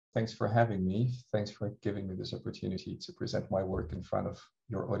Thanks for having me. Thanks for giving me this opportunity to present my work in front of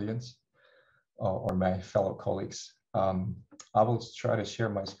your audience or my fellow colleagues. I will try to share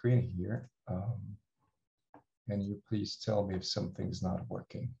my screen here. And you please tell me if something's not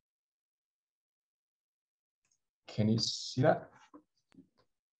working. Can you see that?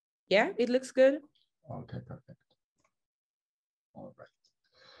 Yeah, it looks good. Okay, perfect. All right.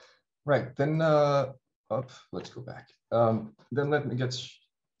 Right, then let's go back. Then let me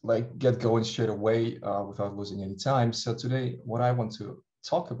get going straight away without losing any time. So today, what I want to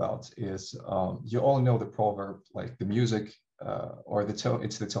talk about is you all know the proverb, like the music or the tone.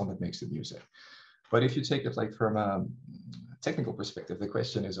 It's the tone that makes the music. But if you take it like from a technical perspective, the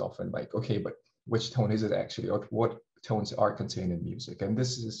question is often like, okay, but which tone is it actually, or what tones are contained in music? And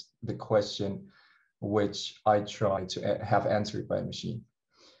this is the question which I try to have answered by a machine.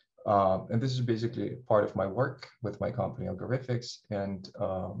 And this is basically part of my work with my company Algoriffix. And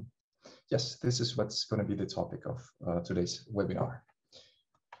yes, this is what's going to be the topic of today's webinar.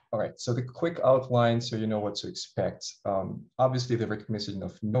 All right, so the quick outline so you know what to expect. Obviously, the recognition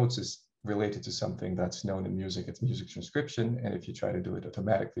of notes is related to something that's known in music. It's music transcription. And if you try to do it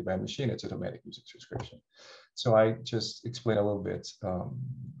automatically by a machine, it's automatic music transcription. So I just explain a little bit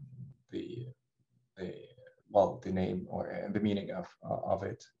the name and the meaning of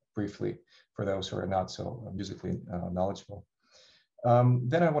it briefly for those who are not so musically knowledgeable.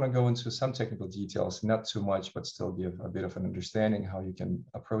 Then I want to go into some technical details, not too much, but still give a bit of an understanding how you can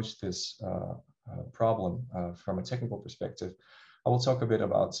approach this problem from a technical perspective. I will talk a bit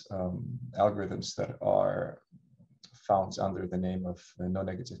about algorithms that are found under the name of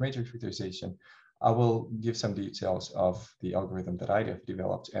non-negative matrix factorization. I will give some details of the algorithm that I have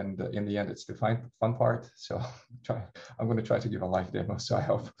developed, and in the end, it's the fun part. So I'm going to try to give a live demo. So I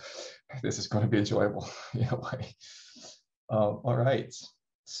hope this is going to be enjoyable in a way. All right.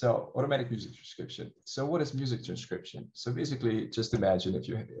 So automatic music transcription. So what is music transcription? So basically, just imagine if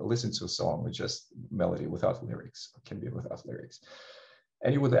you listen to a song with just melody without lyrics, it can be without lyrics,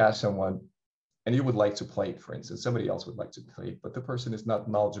 and you would ask someone, and you would like to play it, for instance, somebody else would like to play it, but the person is not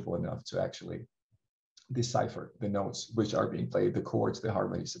knowledgeable enough to actually decipher the notes which are being played, the chords, the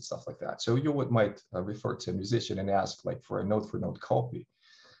harmonies, and stuff like that. So you might refer to a musician and ask like for a note-for-note copy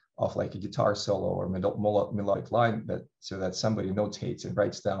of like a guitar solo or melodic line so that somebody notates and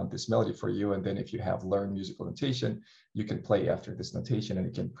writes down this melody for you. And then if you have learned musical notation, you can play after this notation and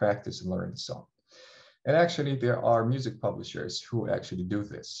you can practice and learn the song. And actually there are music publishers who actually do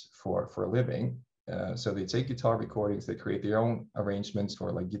this for a living. So they take guitar recordings, they create their own arrangements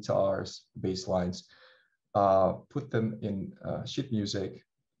for like guitars, bass lines, put them in sheet music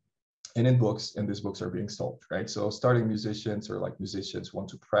and in books, and these books are being sold, right? So starting musicians or like musicians want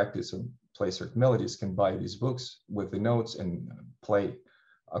to practice and play certain melodies can buy these books with the notes and play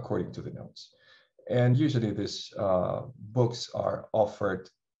according to the notes. And usually these books are offered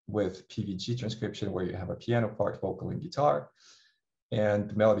with PVG transcription, where you have a piano part, vocal, and guitar. And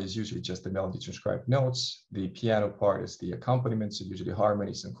the melody is usually just the melody transcribed notes. The piano part is the accompaniment, so usually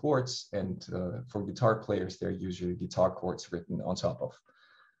harmonies and chords. And for guitar players, they're usually guitar chords written on top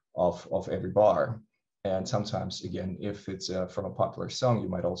of every bar. And sometimes, again, if it's from a popular song, you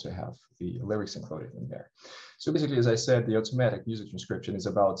might also have the lyrics included in there. So basically, as I said, the automatic music transcription is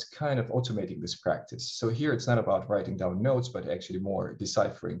about kind of automating this practice. So here it's not about writing down notes, but actually more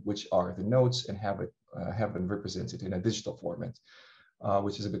deciphering which are the notes and have them represented in a digital format,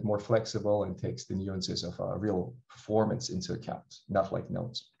 which is a bit more flexible and takes the nuances of real performance into account, not like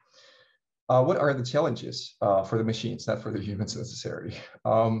notes. What are the challenges for the machines, not for the humans necessarily?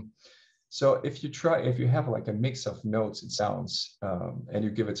 So if you have like a mix of notes and sounds, and you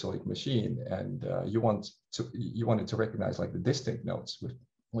give it to like machine, and you want it to recognize like the distinct notes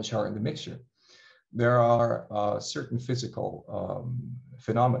which are in the mixture, there are certain physical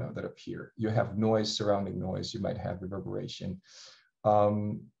phenomena that appear. You have noise, surrounding noise. You might have reverberation.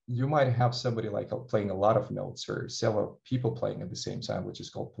 You might have somebody like playing a lot of notes, or several people playing at the same time, which is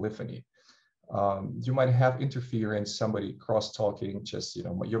called polyphony. You might have interference, somebody cross-talking, just,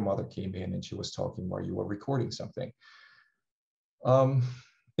 your mother came in and she was talking while you were recording something.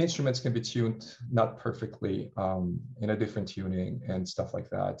 Instruments can be tuned not perfectly in a different tuning and stuff like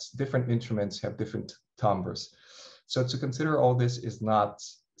that. Different instruments have different timbres. So to consider all this is not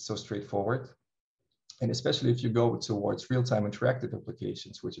so straightforward. And especially if you go towards real-time interactive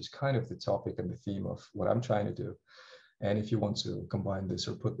applications, which is kind of the topic and the theme of what I'm trying to do. And if you want to combine this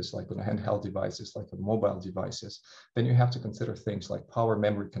or put this like on handheld devices, like on mobile devices, then you have to consider things like power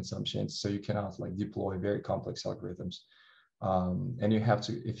memory consumption. So you cannot like deploy very complex algorithms And you have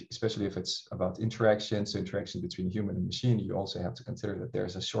to, especially if it's about interaction, so interaction between human and machine, you also have to consider that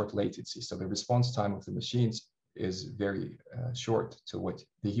there's a short latency. So the response time of the machines is very short to what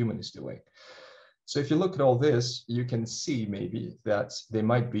the human is doing. So if you look at all this, you can see maybe that there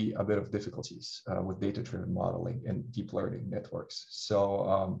might be a bit of difficulties with data-driven modeling and deep learning networks.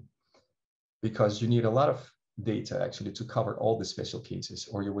 So because you need a lot of data actually to cover all the special cases,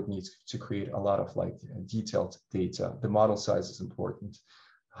 or you would need to create a lot of like detailed data. The model size is important.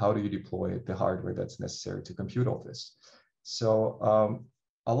 How do you deploy the hardware that's necessary to compute all this? So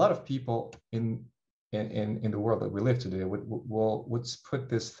a lot of people in the world that we live today would put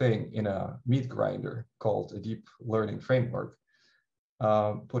this thing in a meat grinder called a deep learning framework,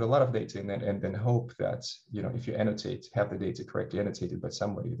 put a lot of data in it, and then hope that, you know, if you annotate, have the data correctly annotated by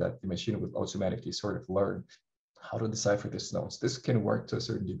somebody, that the machine would automatically sort of learn how to decipher these notes. This can work to a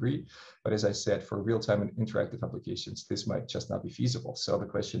certain degree, but as I said, for real-time and interactive applications, this might just not be feasible. So the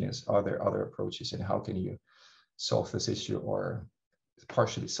question is, are there other approaches, and how can you solve this issue or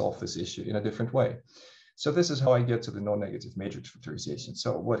partially solve this issue in a different way? So this is how I get to the non-negative matrix factorization.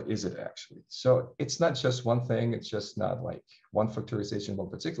 So what is it actually? So it's not just one thing. It's just not like one factorization, one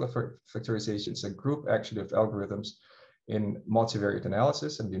particular factorization. It's a group actually of algorithms in multivariate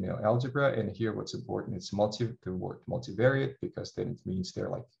analysis and linear algebra. And here what's important, it's the word multivariate, because then it means there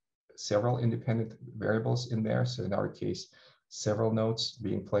are like several independent variables in there. So in our case, several notes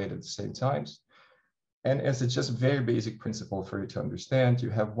being played at the same times. And as a just very basic principle for you to understand, you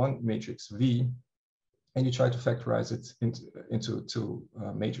have one matrix V, and you try to factorize it into two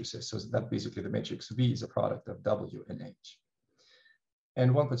matrices. So that basically the matrix V is a product of W and H.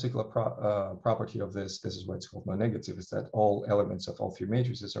 And one particular property of this is why it's called non-negative, is that all elements of all three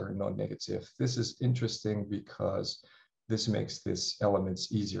matrices are non-negative. This is interesting because this makes these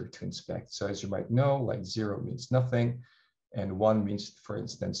elements easier to inspect. So as you might know, like 0 means nothing, and 1 means, for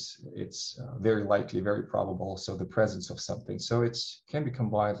instance, it's very likely, very probable, so the presence of something. So it can be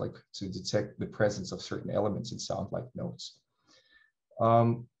combined like to detect the presence of certain elements in sound, like notes.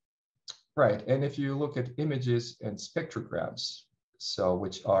 Right, and if you look at images and spectrograms, so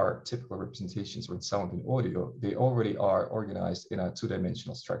which are typical representations with sound and audio, they already are organized in a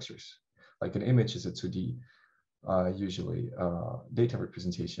two-dimensional structures. Like an image is a 2D, usually data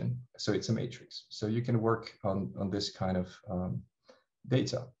representation. So it's a matrix. So you can work on this kind of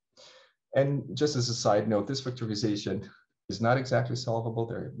data. And just as a side note, this factorization is not exactly solvable.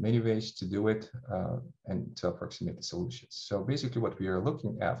 There are many ways to do it and to approximate the solutions. So basically what we are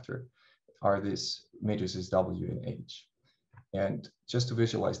looking after are these matrices W and H. And just to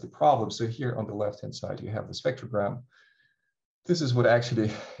visualize the problem, so here on the left-hand side, you have the spectrogram. This is what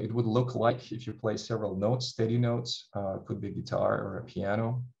actually it would look like if you play several notes, steady notes, could be a guitar or a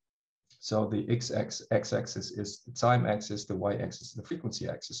piano. So the x-axis is the time axis, the y-axis is the frequency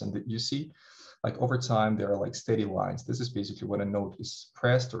axis. And you see, like over time, there are like steady lines. This is basically when a note is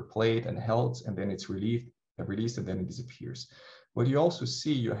pressed or played and held, and then it's released, and then it disappears. What you also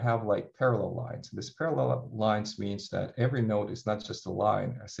see, you have like parallel lines. This parallel lines means that every note is not just a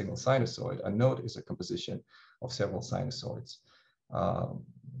line, a single sinusoid. A note is a composition of several sinusoids.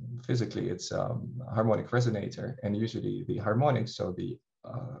 Physically, it's a harmonic resonator, and usually the harmonics, so the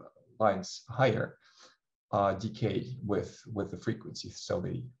lines higher, decay with the frequency, so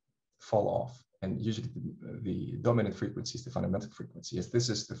they fall off. And usually the dominant frequency is the fundamental frequency. As this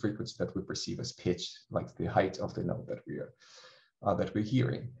is the frequency that we perceive as pitch, like the height of the note that we're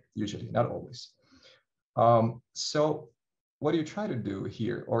hearing, usually, not always. So what do you try to do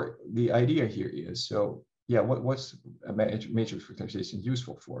here, or the idea here is, so yeah, what's a matrix factorization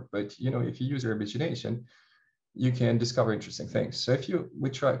useful for? But you know, if you use your imagination, you can discover interesting things. So if we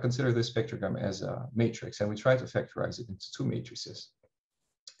consider this spectrogram as a matrix, and we try to factorize it into two matrices,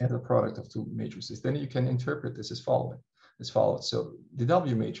 and the product of two matrices, then you can interpret this as follows. So the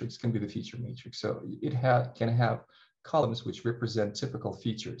W matrix can be the feature matrix. So it can have columns which represent typical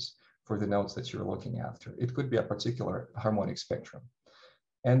features for the notes that you're looking after. It could be a particular harmonic spectrum.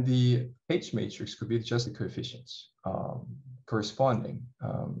 And the H matrix could be just the coefficients corresponding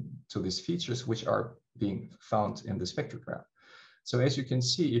to these features which are being found in the spectrogram. So as you can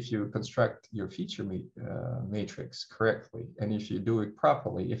see, if you construct your feature matrix correctly, and if you do it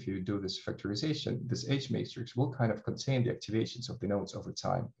properly, if you do this factorization, this H matrix will kind of contain the activations of the notes over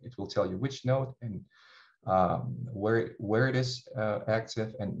time. It will tell you which note and where it is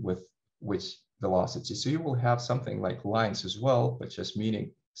active and with which velocity. So you will have something like lines as well, but just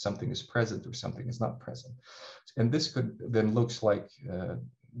meaning something is present or something is not present. And this could then looks like,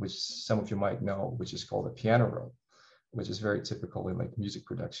 which some of you might know, which is called a piano roll. which is very typical in like music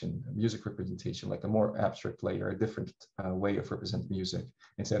production, music representation, like a more abstract layer, a different way of representing music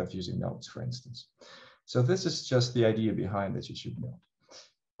instead of using notes, for instance. So this is just the idea behind that you should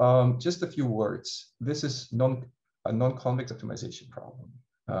know. Just a few words. This is a non-convex optimization problem.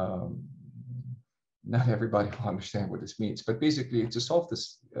 Not everybody will understand what this means, but basically to solve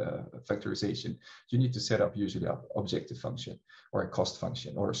this factorization, you need to set up usually an objective function or a cost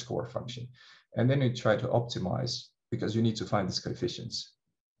function or a score function. And then you try to optimize because you need to find these coefficients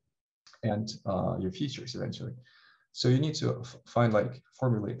and your features eventually. So you need to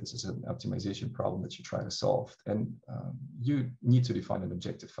formulate this as an optimization problem that you try to solve. And you need to define an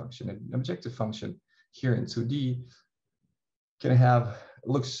objective function. And an objective function here in 2D can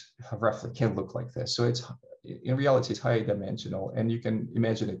look like this. So it's, in reality, it's high dimensional, and you can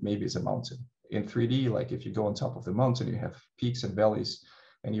imagine it maybe as a mountain. In 3D, like if you go on top of the mountain, you have peaks and valleys,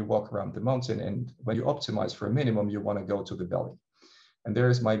 and you walk around the mountain, and when you optimize for a minimum, you want to go to the valley. And there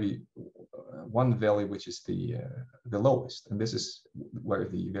is maybe one valley which is the lowest, and this is where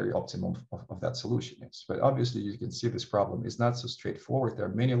the very optimum of that solution is. But obviously, you can see this problem is not so straightforward. There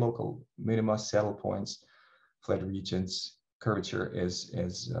are many local minima, saddle points, flat regions, curvature is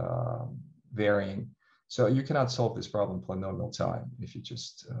varying. So you cannot solve this problem in polynomial time if you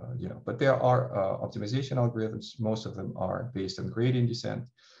just, but there are optimization algorithms. Most of them are based on gradient descent,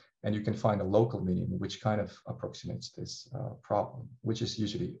 and you can find a local minimum which kind of approximates this problem, which is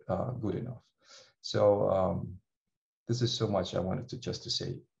usually good enough. So this is so much I wanted to just to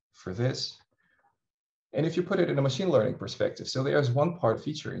say for this. And if you put it in a machine learning perspective, so there's one part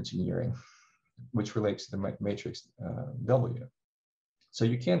feature engineering, which relates to the matrix W. So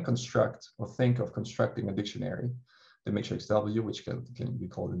you can construct or think of constructing a dictionary, the matrix W, which can be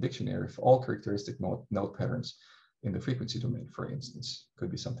called a dictionary for all characteristic note patterns in the frequency domain, for instance, could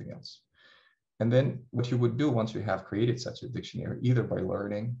be something else. And then what you would do once you have created such a dictionary, either by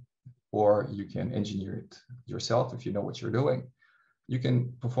learning, or you can engineer it yourself if you know what you're doing, you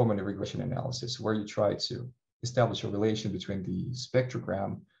can perform a regression analysis where you try to establish a relation between the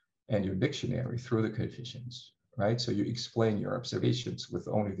spectrogram and your dictionary through the coefficients, right? So you explain your observations with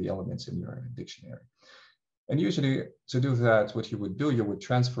only the elements in your dictionary. And usually to do that, what you would do, you would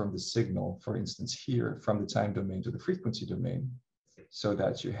transform the signal, for instance, here from the time domain to the frequency domain, so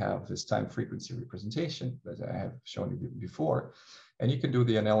that you have this time frequency representation that I have shown you before. And you can do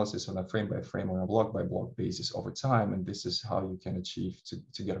the analysis on a frame by frame or a block by block basis over time. And this is how you can achieve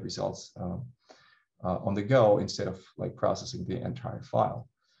to get results on the go instead of like processing the entire file.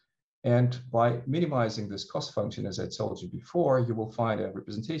 And by minimizing this cost function, as I told you before, you will find a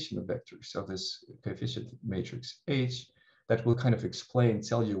representation of vectors of this coefficient matrix H that will kind of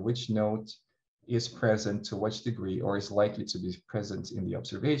tell you which node is present to which degree or is likely to be present in the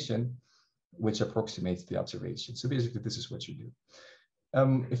observation, which approximates the observation. So basically, this is what you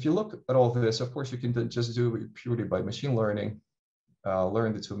do. If you look at all this, of course, you can just do it purely by machine learning,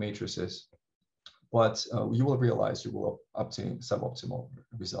 learn the two matrices. But you will realize you will obtain suboptimal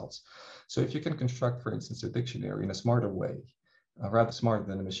results. So if you can construct, for instance, a dictionary in a smarter way, rather smarter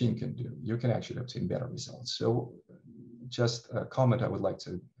than a machine can do, you can actually obtain better results. So just a comment I would like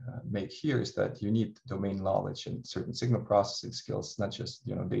to make here is that you need domain knowledge and certain signal processing skills, not just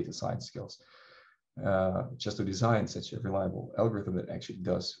data science skills, just to design such a reliable algorithm that actually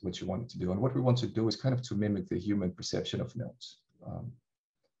does what you want it to do. And what we want to do is kind of to mimic the human perception of notes.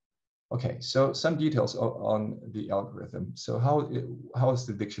 Okay, so some details on the algorithm. So how is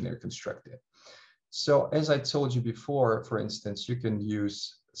the dictionary constructed? So as I told you before, for instance, you can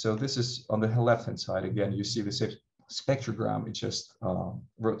use, so this is on the left-hand side, again, you see the spectrogram, it just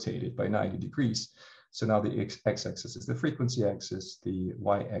rotated by 90 degrees. So now the x-axis is the frequency axis, the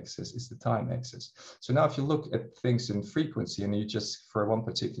y-axis is the time axis. So now if you look at things in frequency and you just, for one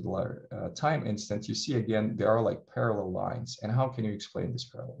particular time instant, you see again, there are like parallel lines. And how can you explain these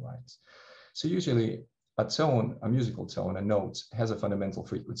parallel lines? So usually a tone, a musical tone, a note has a fundamental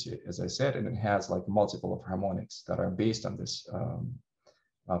frequency, as I said, and it has like multiple of harmonics that are based on this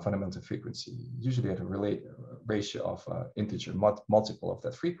fundamental frequency, usually at a ratio of integer multiple of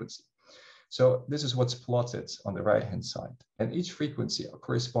that frequency. So this is what's plotted on the right-hand side. And each frequency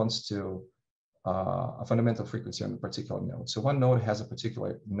corresponds to a fundamental frequency on a particular note. So one note has a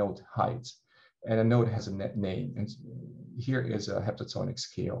particular note height, and a note has a net name. And here is a heptatonic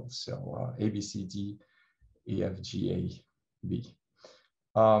scale. So A, B, C, D, E, F, G, A, B.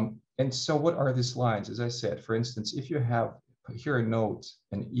 And so what are these lines? As I said, for instance, if you have here a note,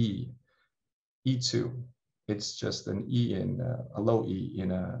 an E, E2, it's just an E in a low E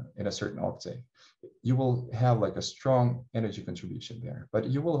in a certain octave. You will have like a strong energy contribution there, but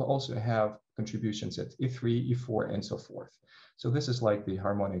you will also have contributions at E3, E4, and so forth. So this is like the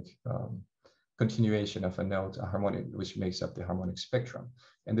harmonic continuation of a note, a harmonic, which makes up the harmonic spectrum.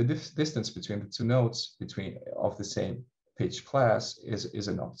 And the distance between the two notes of the same pitch class is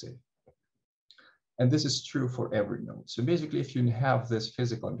an octave. And this is true for every note. So basically, if you have this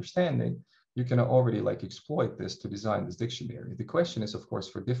physical understanding, you can already like exploit this to design this dictionary. The question is, of course,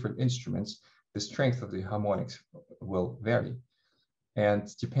 for different instruments, the strength of the harmonics will vary. And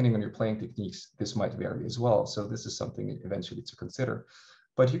depending on your playing techniques, this might vary as well. So this is something eventually to consider.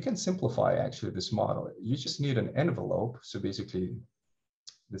 But you can simplify actually this model. You just need an envelope. So basically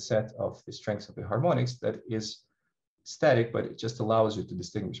the set of the strengths of the harmonics that is static, but it just allows you to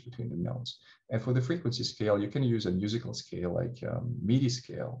distinguish between the notes. And for the frequency scale, you can use a musical scale like MIDI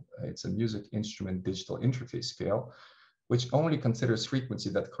scale. It's a music instrument digital interface scale, which only considers frequency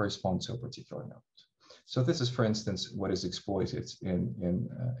that corresponds to a particular note. So this is, for instance, what is exploited in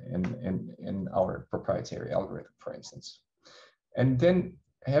our proprietary algorithm, for instance. And then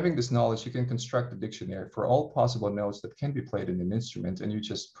having this knowledge, you can construct a dictionary for all possible notes that can be played in an instrument, and you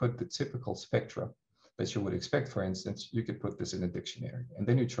just put the typical spectra that you would expect. For instance, you could put this in a dictionary, and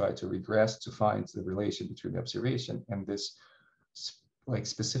then you try to regress to find the relation between the observation and this like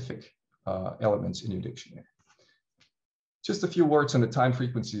specific elements in your dictionary. Just a few words on the time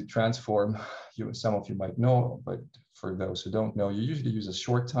frequency transform. Some of you might know, but for those who don't know, you usually use a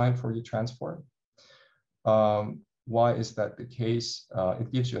short time for your transform. Why is that the case?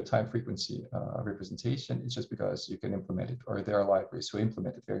 It gives you a time frequency representation. It's just because you can implement it, or there are libraries who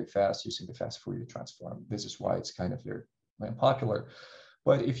implement it very fast using the fast Fourier transform. This is why it's kind of very popular.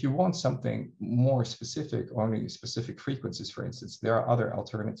 But if you want something more specific, only specific frequencies, for instance, there are other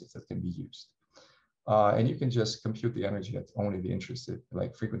alternatives that can be used. And you can just compute the energy at only the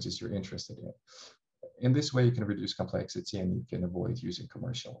frequencies you're interested in. In this way, you can reduce complexity and you can avoid using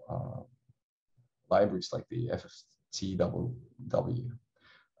commercial libraries like the FFTW.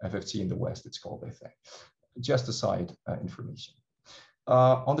 FFT in the West, it's called, I think. Just a side information.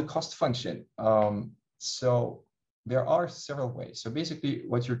 On the cost function, so there are several ways. So basically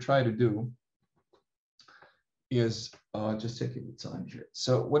what you're trying to do is just taking the time here.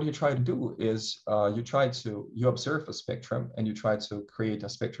 So what you try to do is you observe a spectrum and you try to create a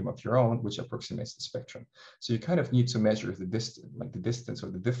spectrum of your own, which approximates the spectrum. So you kind of need to measure the distance, like the distance or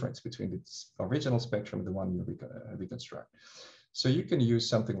the difference between the original spectrum and the one you reconstruct. So you can use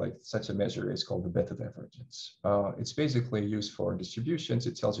something like such a measure is called the beta divergence. It's basically used for distributions.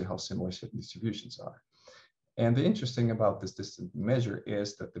 It tells you how similar certain distributions are. And the interesting about this distance measure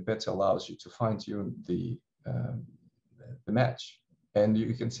is that the beta allows you to fine-tune the match, and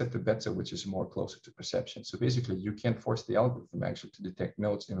you can set the beta which is more closer to perception. So basically you can force the algorithm actually to detect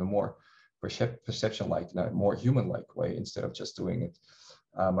notes in a more perception-like, more human-like way instead of just doing it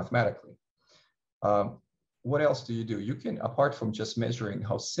mathematically. What else do? You can, apart from just measuring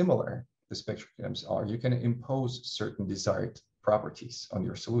how similar the spectrograms are, you can impose certain desired properties on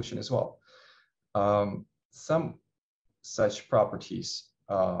your solution as well. Some such properties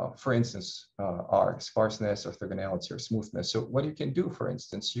for instance, are sparseness, orthogonality, or smoothness. So what you can do, for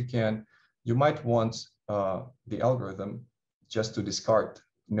instance, you might want the algorithm just to discard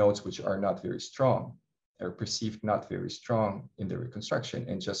nodes which are not very strong or perceived not very strong in the reconstruction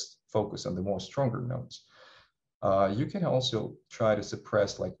and just focus on the more stronger nodes. You can also try to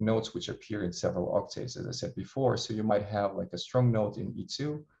suppress like notes which appear in several octaves, as I said before. So you might have like a strong note in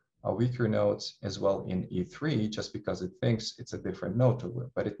E2, a weaker note as well in E3, just because it thinks it's a different note,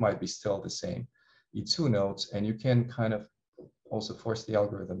 but it might be still the same E2 notes. And you can kind of also force the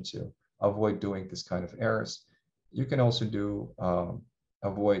algorithm to avoid doing this kind of errors. You can also do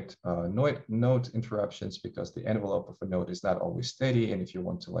avoid note interruptions because the envelope of a note is not always steady. And if you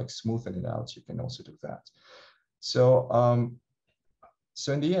want to like smoothen it out, you can also do that. So,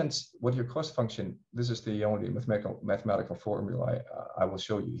 so in the end, what your cost function, this is the only mathematical formula I will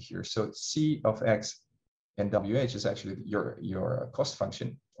show you here. So C of X and WH is actually your cost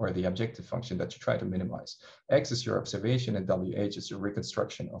function or the objective function that you try to minimize. X is your observation and WH is your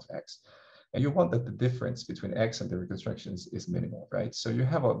reconstruction of X. And you want that the difference between X and the reconstructions is minimal, right? So you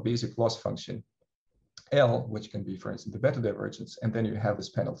have a basic loss function, L, which can be, for instance, the beta divergence, and then you have these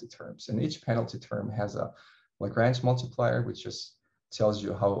penalty terms. And each penalty term has a Lagrange multiplier, which just tells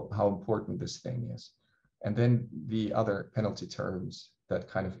you how important this thing is. And then the other penalty terms that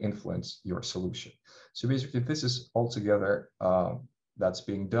kind of influence your solution. So basically, this is altogether that's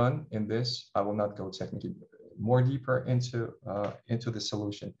being done in this. I will not go technically more deeper into the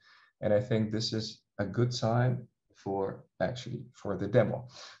solution. And I think this is a good time for the demo.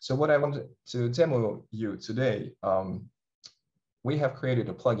 So what I want to demo you today, we have created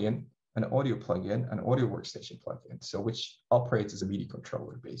a plugin, an audio plugin, an audio workstation plugin, so which operates as a MIDI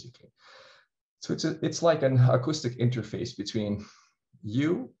controller, basically. So it's like an acoustic interface between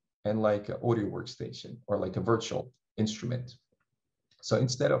you and like an audio workstation or like a virtual instrument. So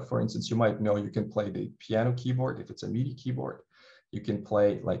instead of, for instance, you might know you can play the piano keyboard if it's a MIDI keyboard. You can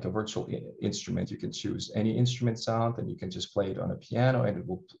play like a virtual instrument. You can choose any instrument sound and you can just play it on a piano and it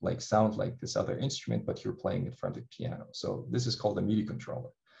will like sound like this other instrument, but you're playing it from the piano. So this is called a MIDI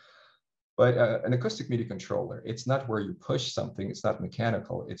controller. But an acoustic MIDI controller, it's not where you push something, it's not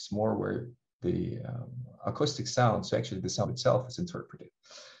mechanical, it's more where the acoustic sound, so actually the sound itself is interpreted.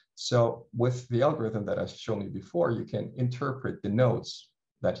 So with the algorithm that I've shown you before, you can interpret the notes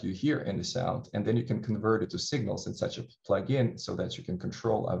that you hear in the sound, and then you can convert it to signals in such a plugin so that you can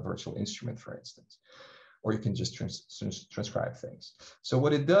control a virtual instrument, for instance, or you can just transcribe things. So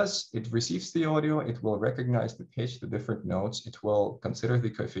what it does, it receives the audio, it will recognize the pitch, the different notes, it will consider the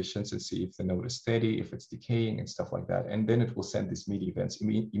coefficients and see if the note is steady, if it's decaying and stuff like that. And then it will send these MIDI events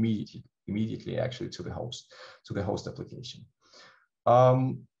immediately actually to the host application.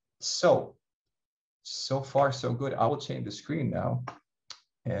 So far so good. I will change the screen now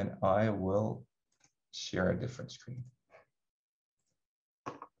and I will share a different screen.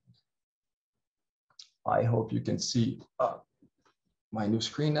 I hope you can see my new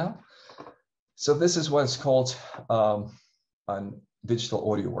screen now. So this is what's called a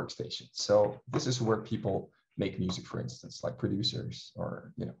digital audio workstation. So this is where people make music, for instance, like producers,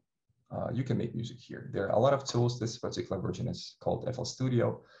 or you can make music here. There are a lot of tools. This particular version is called FL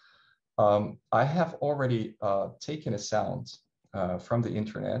Studio. I have already taken a sound from the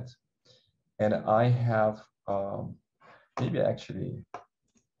internet, and I have maybe actually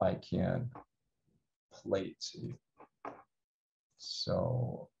I can play it to you.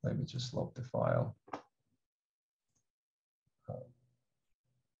 So let me just load the file.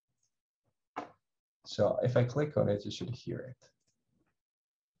 So if I click on it, you should hear it.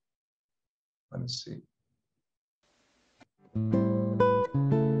 Let me see.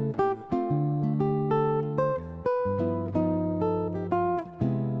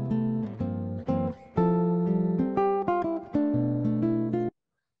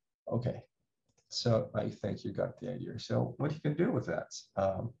 Okay, so I think you got the idea. So what you can do with that,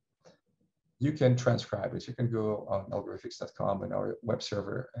 you can transcribe it. You can go on algoriffix.com and our web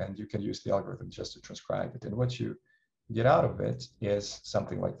server, and you can use the algorithm just to transcribe it. And what you get out of it is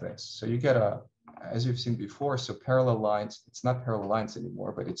something like this. So you get as you've seen before, so parallel lines, it's not parallel lines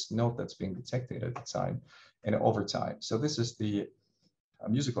anymore, but it's note that's being detected at the time and over time. So this is the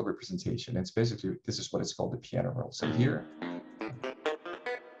musical representation. It's basically, this is what it's called the piano roll. So here,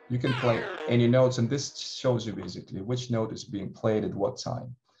 you can play any notes, and this shows you basically which note is being played at what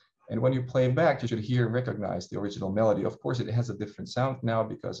time. And when you play it back, you should hear and recognize the original melody. Of course, it has a different sound now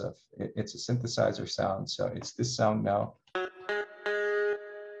because of it's a synthesizer sound. So it's this sound now.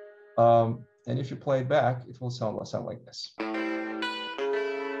 And if you play it back, it will sound like this.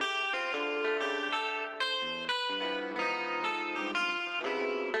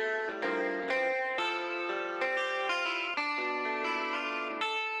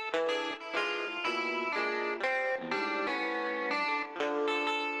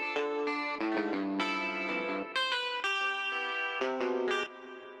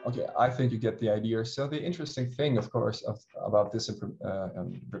 Okay, I think you get the idea. So the interesting thing, of course, about this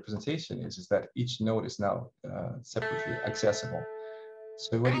representation is that each note is now separately accessible.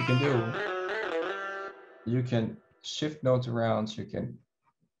 So what you can do, you can shift notes around, you can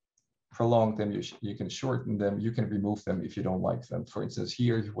prolong them, you can shorten them, you can remove them if you don't like them. For instance,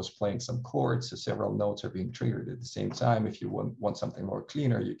 here he was playing some chords, so several notes are being triggered at the same time. If you want something more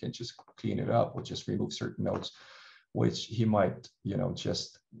cleaner, you can just clean it up or just remove certain notes, which he might,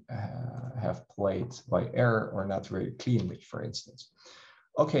 just have played by error or not very cleanly, for instance.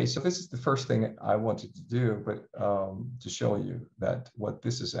 Okay, so this is the first thing I wanted to do, but to show you that what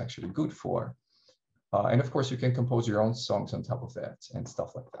this is actually good for. And of course, you can compose your own songs on top of that and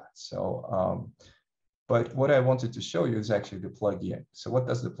stuff like that. So, but what I wanted to show you is actually the plugin. So what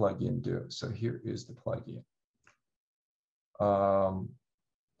does the plugin do? So here is the plugin.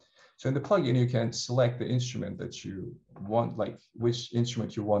 So in the plugin, you can select the instrument that you want, like which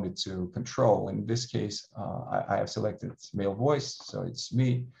instrument you wanted to control. In this case, I have selected male voice, so it's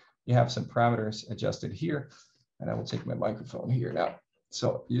me. You have some parameters adjusted here, and I will take my microphone here now.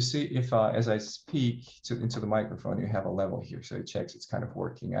 So you see if as I speak into the microphone, you have a level here. So it checks it's kind of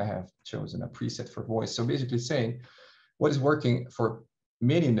working. I have chosen a preset for voice. So basically saying what is working for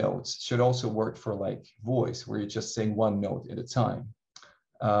many notes should also work for like voice, where you just sing one note at a time.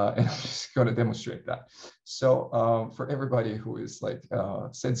 And I'm just going to demonstrate that. So for everybody who is like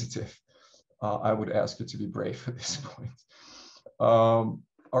sensitive, I would ask you to be brave at this point.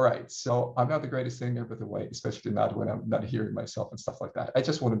 All right, so I'm not the greatest singer, by the way, especially not when I'm not hearing myself and stuff like that. I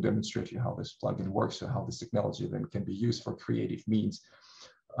just want to demonstrate to you how this plugin works, so how this technology then can be used for creative means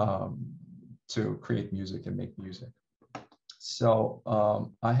to create music and make music. So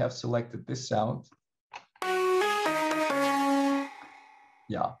I have selected this sound.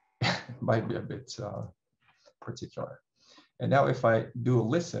 Yeah, it might be a bit particular. And now if I do a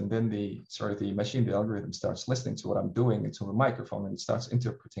listen, then the machine, the algorithm starts listening to what I'm doing into the microphone, and it starts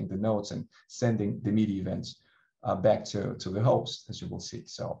interpreting the notes and sending the MIDI events back to the host, as you will see.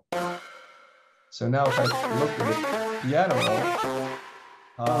 So now if I look at the piano roll,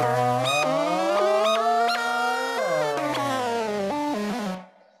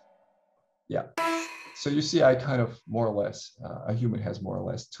 yeah. So you see, I kind of more or less, a human has more or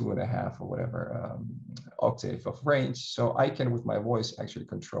less 2.5 or whatever octave of range. So I can, with my voice, actually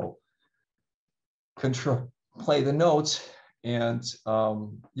play the notes, and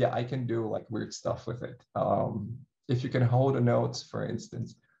yeah, I can do like weird stuff with it. If you can hold a note, for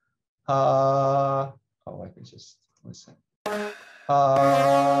instance, oh, let me just listen.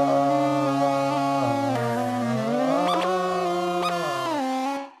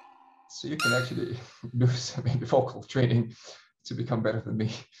 So you can actually do some vocal training to become better than me.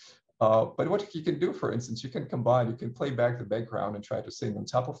 But what you can do, for instance, you can play back the background and try to sing on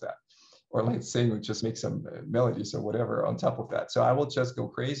top of that. Or let's say we just make some melodies or whatever on top of that. So I will just go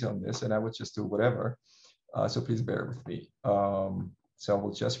crazy on this, and I will just do whatever. So please bear with me. So I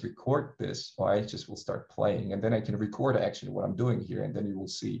will just record this, or I just will start playing, and then I can record actually what I'm doing here, and then you will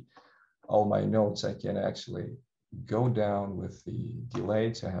see all my notes. I can actually go down with the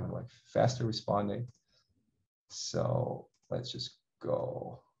delay to have like faster responding. So let's just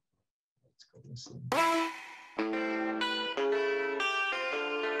go. Let's go listen.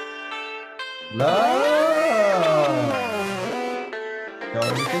 Love. No,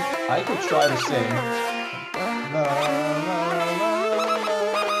 I could try to sing. La, la, la,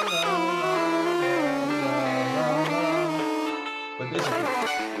 but basically,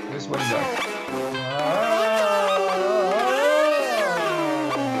 this is what it does.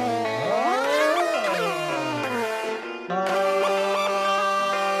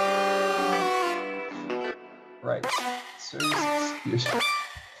 Right. So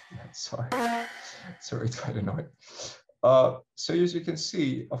sorry, it's quite annoying. So as you can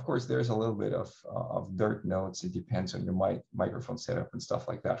see, of course, there's a little bit of dirt notes. It depends on your microphone setup and stuff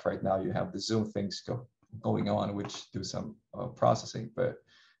like that. Right now, you have the Zoom things going on, which do some processing. But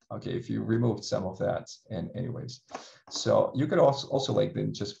okay, if you removed some of that, and anyways, so you could also like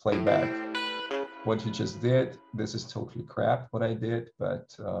then just play back what you just did. This is totally crap what I did,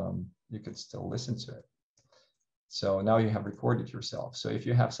 but you can still listen to it. So now you have recorded yourself. So if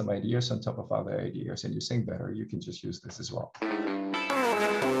you have some ideas on top of other ideas and you sing better, you can just use this as well.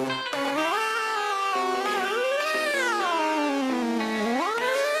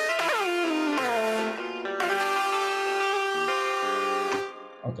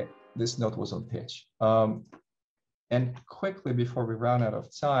 Okay, this note was on pitch. And quickly, before we run out of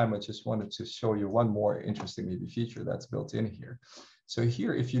time, I just wanted to show you one more interesting maybe feature that's built in here. So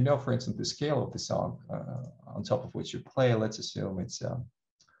here, if you know, for instance, the scale of the song on top of which you play, let's assume it's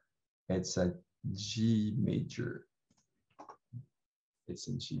a G major. It's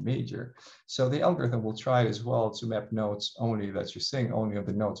in G major. So the algorithm will try as well to map notes only that you sing, only of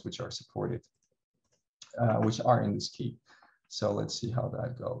the notes which are supported, which are in this key. So let's see how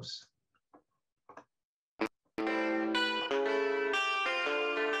that goes.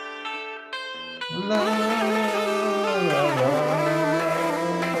 La, la, la.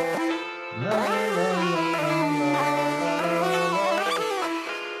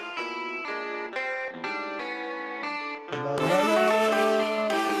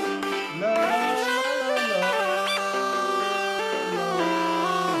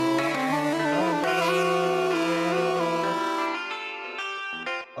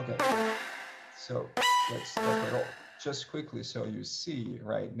 Okay, so let's stop it all just quickly so you see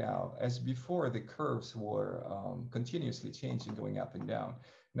right now, as before the curves were continuously changing, going up and down.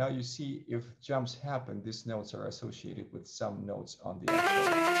 Now you see if jumps happen, these notes are associated with some notes on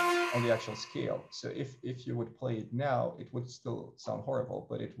the actual scale. So if you would play it now, it would still sound horrible,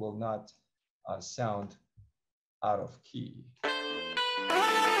 but it will not sound out of key.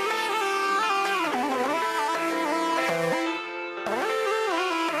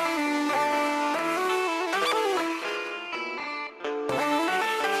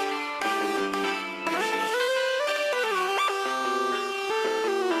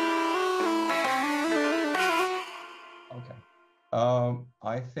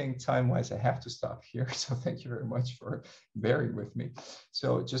 I think time-wise, I have to stop here. So thank you very much for bearing with me.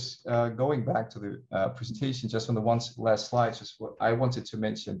 So just going back to the presentation, just on the last slide, just what I wanted to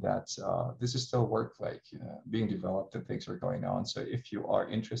mention that this is still work like being developed and things are going on. So if you are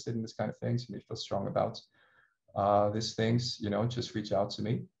interested in this kind of things, and you feel strong about these things, you know, just reach out to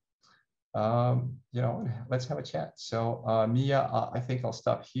me. You know, let's have a chat. So Mia, I think I'll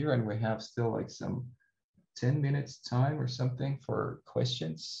stop here, and we have still like some 10 minutes time or something for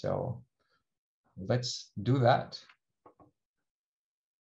questions. So let's do that.